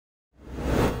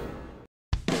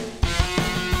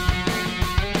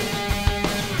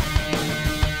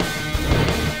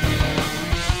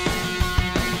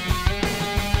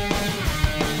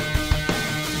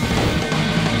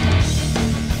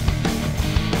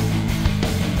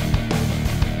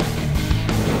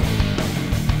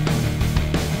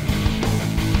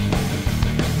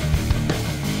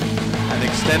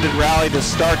extended rally to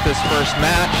start this first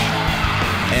match.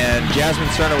 And Jasmine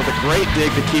Cerna with a great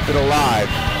dig to keep it alive.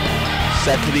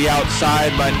 Set to the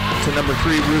outside to number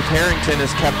 3, Ruth Harrington, is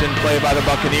kept in play by the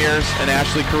Buccaneers, and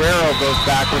Ashley Carrero goes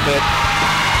back with it.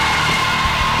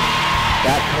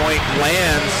 That point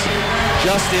lands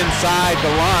just inside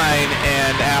the line,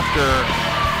 and after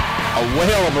a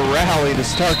whale of a rally to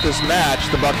start this match,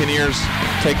 the Buccaneers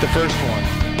take the first one.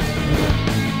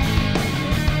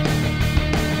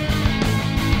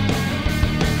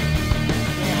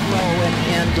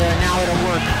 And now it'll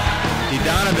work.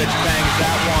 Didanovich bangs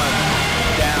that one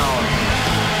down.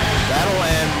 That'll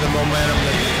end the momentum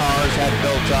that the Tars had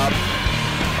built up.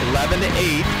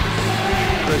 11-8.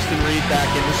 Kristen Reed back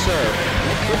into serve.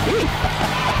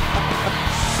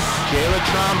 Jayla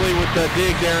Trombley with the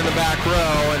dig there in the back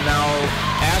row, and now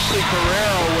Ashley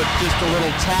Carrero with just a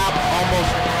little tap,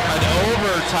 almost an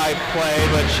over type play,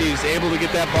 but she's able to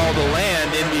get that ball to land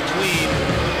in between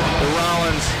the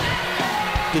Rollins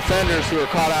defenders who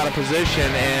are caught out of position,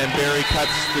 and Barry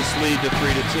cuts this lead to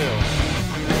 3-2.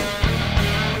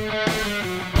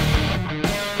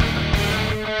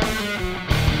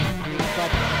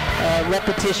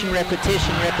 Repetition, and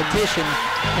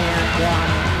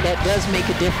that does make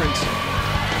a difference.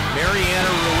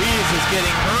 Mariana Ruiz is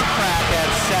getting her crack at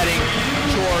setting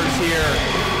chores here.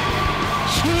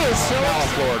 She is so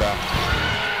Florida.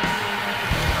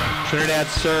 Trinidad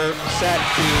serve set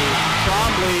to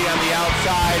Trombley on the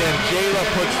outside, and Jayla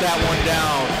puts that one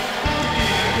down.